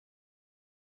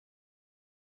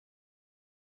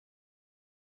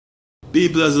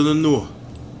People as don't know,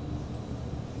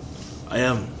 I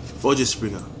am Fudgy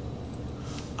Springer.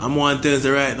 I'm one tells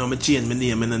you right now, I change my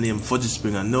name and the name Fudgy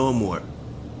Springer no more.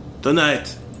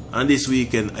 Tonight and this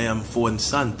weekend I am phone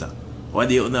Santa. Why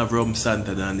do you don't have rum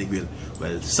Santa than Negril?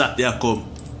 Well, Saturday I come,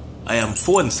 I am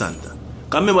phone Santa.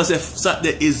 Because remember say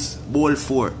Saturday is bowl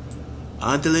 4.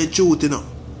 And tell you the truth, you know.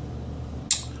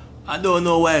 I don't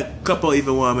know why couple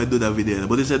even want me to do that video,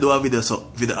 but they say do a video,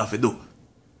 so video have to do.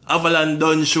 Avalanche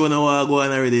done show now what I go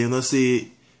on already, you know,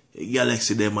 see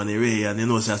Galaxy them and the Ray, and you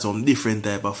know, say some different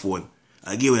type of phone.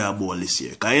 I give you a ball this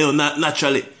year. Because you know,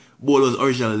 naturally, ball was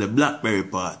originally the BlackBerry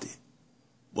party.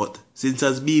 But since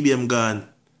as BBM gone,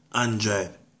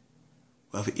 Android,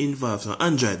 we have to involve some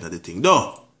Android in the thing.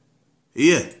 Though,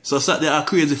 yeah, so Saturday a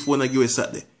crazy phone I give you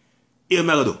Saturday. Here me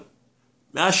I go do.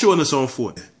 I show you some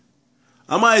phone.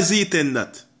 Am I Z10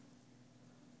 that?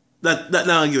 That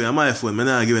now I give you my phone. I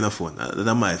now give you a phone.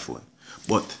 That's my phone.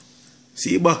 But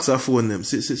see box of phone them.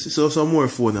 See some more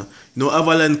phone. You know,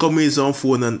 Avalanche come with some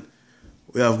phone and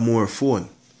we have more phone.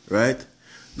 Right?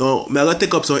 Now, I'm going to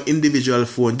take up some individual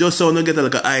phone. Just so I get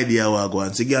like an idea what I go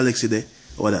on. See Galaxy there.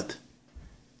 What that?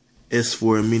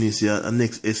 S4 mini. See the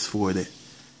next S4 there.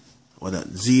 What that?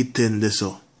 Z10 there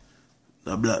so.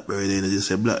 The BlackBerry there. They just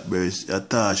say BlackBerry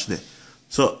attached there.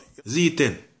 So,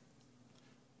 Z10.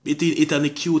 Between it and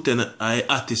the Q10, I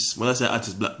artist. When I say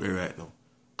artist BlackBerry right now.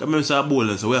 Because remember say a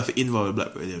bowler, so we have to involve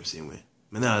BlackBerry the same way.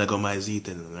 I now like on my Z10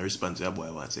 and I respond to a boy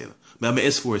I want to say. I have my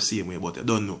S4 same way, but I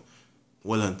don't know.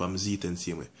 Hold on for my Z10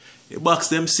 same way. The box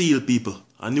them seal people.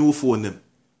 A new phone them.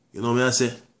 You know what I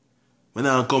say? When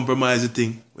I compromise the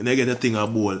thing, when I get a thing a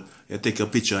bowl, you take a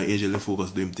picture and usually focus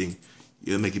do him thing.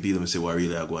 You make it people say what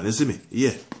really I go on. You see me?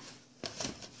 Yeah.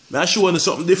 I show you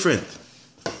something different.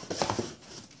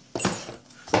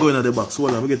 Go into the box.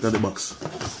 Hold on, we get into the box.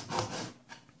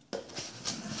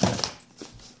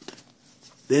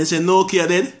 Then say Nokia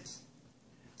dead.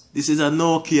 This is a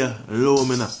Nokia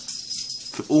Lumina.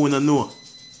 If you wanna know,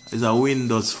 it's a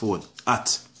Windows phone.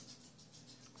 At.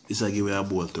 This I give you a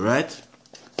bolt, right?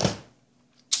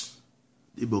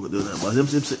 The bug down there. But them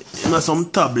have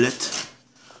some tablet.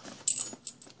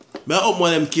 But I open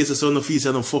one of them cases so no feel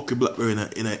say no fuck with BlackBerry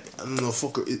in a no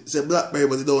fuck with, it's a BlackBerry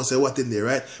but it don't say what in there,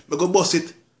 right? I go bust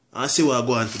it and see what I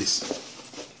go on for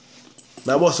this.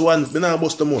 But I bust one, but now I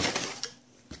bust more.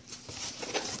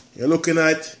 You're looking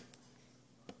at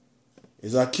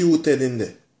it's a Q10 in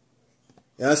there.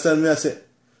 You understand me? I say.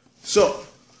 So,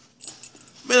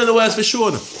 I don't know what else for show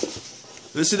now.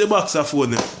 You see the box of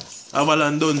phone now.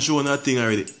 Avalanche done show that thing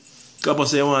already. Couple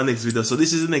say you want next video. So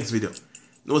this is the next video.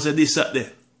 No say this Saturday.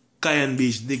 Cayenne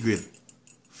Beach, Negril.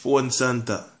 Phone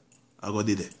Santa. I go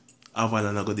did it.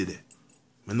 Avalanche I go did it.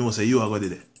 I know say you I go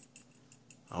did it.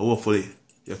 And hopefully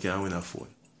you can win a phone.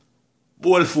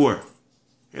 Ball 4.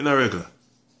 In a regular.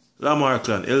 Lamar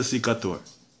Clan, LC Couture.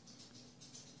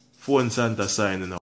 Phone Santa signing out.